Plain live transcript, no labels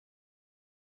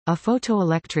A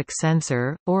photoelectric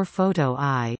sensor, or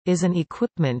photo-eye, is an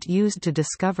equipment used to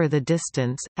discover the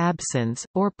distance, absence,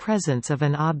 or presence of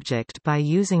an object by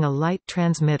using a light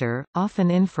transmitter, often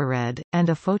infrared, and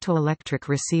a photoelectric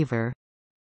receiver.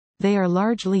 They are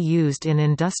largely used in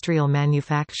industrial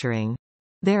manufacturing.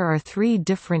 There are three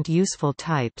different useful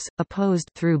types: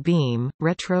 opposed through beam,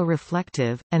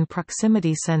 retroreflective, and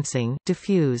proximity sensing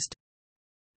diffused.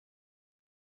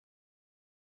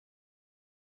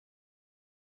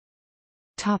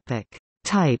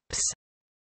 Types.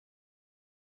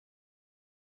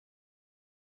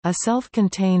 A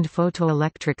self-contained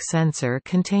photoelectric sensor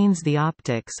contains the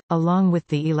optics, along with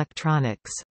the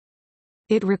electronics.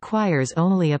 It requires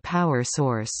only a power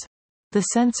source. The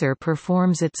sensor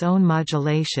performs its own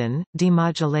modulation,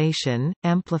 demodulation,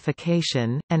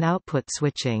 amplification, and output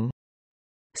switching.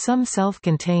 Some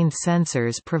self-contained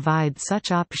sensors provide such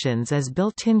options as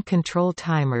built-in control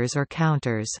timers or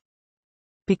counters.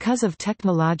 Because of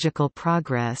technological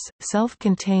progress,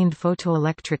 self-contained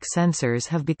photoelectric sensors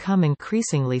have become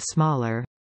increasingly smaller.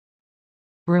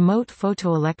 Remote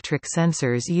photoelectric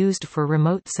sensors used for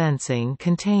remote sensing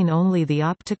contain only the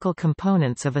optical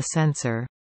components of a sensor.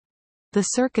 The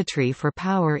circuitry for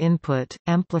power input,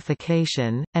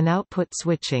 amplification, and output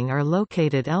switching are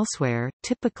located elsewhere,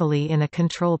 typically in a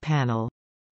control panel.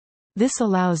 This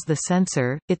allows the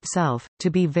sensor, itself, to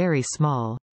be very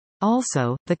small.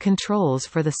 Also, the controls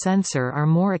for the sensor are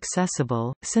more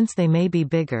accessible, since they may be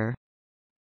bigger.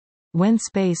 When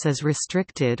space is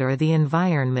restricted or the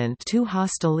environment too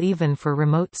hostile even for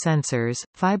remote sensors,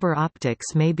 fiber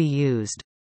optics may be used.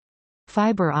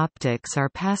 Fiber optics are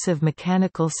passive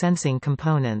mechanical sensing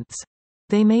components.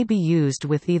 They may be used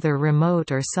with either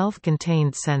remote or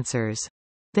self-contained sensors.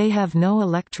 They have no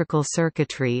electrical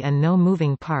circuitry and no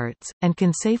moving parts, and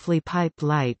can safely pipe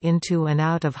light into and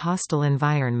out of hostile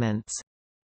environments.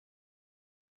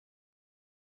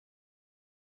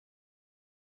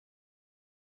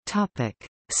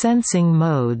 Sensing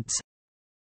modes.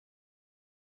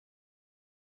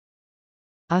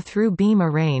 A through-beam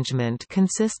arrangement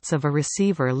consists of a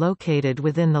receiver located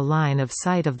within the line of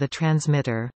sight of the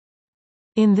transmitter.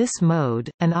 In this mode,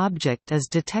 an object is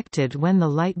detected when the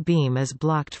light beam is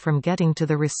blocked from getting to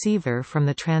the receiver from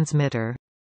the transmitter.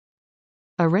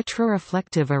 A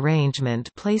retroreflective arrangement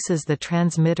places the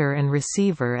transmitter and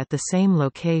receiver at the same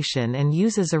location and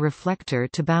uses a reflector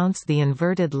to bounce the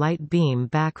inverted light beam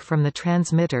back from the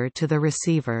transmitter to the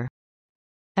receiver.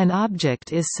 An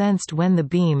object is sensed when the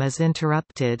beam is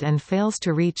interrupted and fails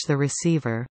to reach the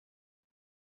receiver.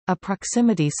 A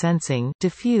proximity sensing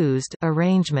diffused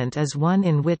arrangement is one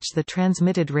in which the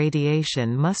transmitted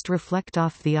radiation must reflect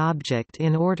off the object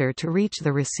in order to reach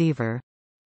the receiver.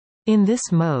 In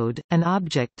this mode, an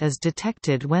object is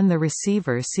detected when the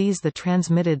receiver sees the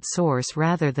transmitted source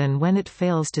rather than when it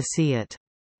fails to see it.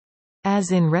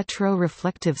 As in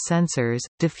retroreflective sensors,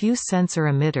 diffuse sensor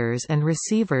emitters and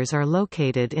receivers are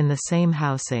located in the same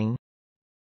housing.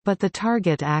 But the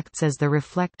target acts as the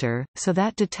reflector, so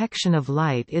that detection of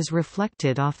light is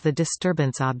reflected off the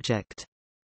disturbance object.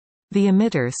 The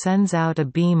emitter sends out a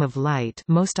beam of light,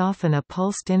 most often a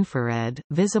pulsed infrared,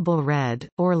 visible red,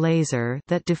 or laser,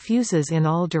 that diffuses in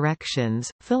all directions,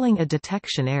 filling a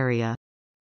detection area.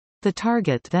 The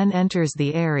target then enters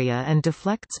the area and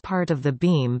deflects part of the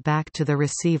beam back to the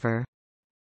receiver.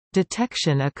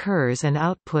 Detection occurs and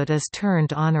output is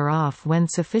turned on or off when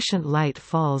sufficient light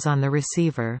falls on the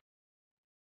receiver.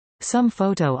 Some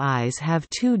photo-eyes have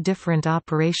two different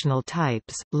operational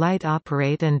types, light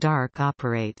operate and dark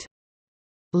operate.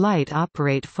 Light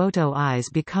operate photo-eyes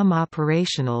become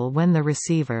operational when the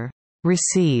receiver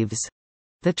receives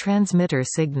the transmitter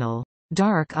signal.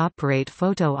 Dark operate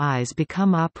photo-eyes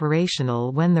become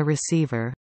operational when the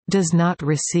receiver does not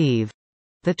receive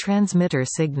the transmitter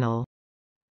signal.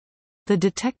 The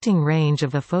detecting range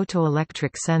of a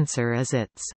photoelectric sensor is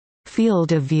its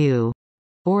field of view,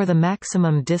 or the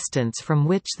maximum distance from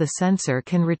which the sensor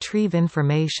can retrieve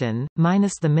information,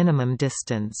 minus the minimum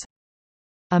distance.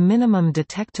 A minimum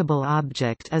detectable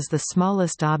object is the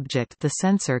smallest object the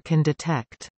sensor can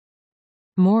detect.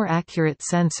 More accurate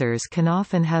sensors can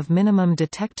often have minimum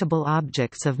detectable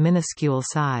objects of minuscule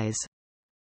size.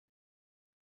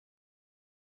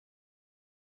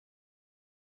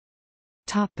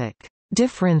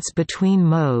 Difference between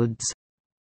modes.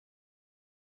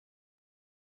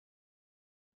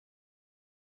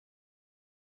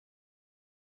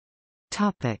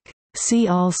 See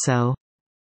also: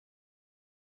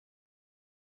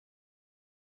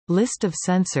 List of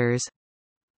sensors,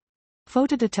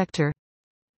 photodetector,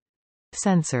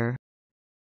 sensor.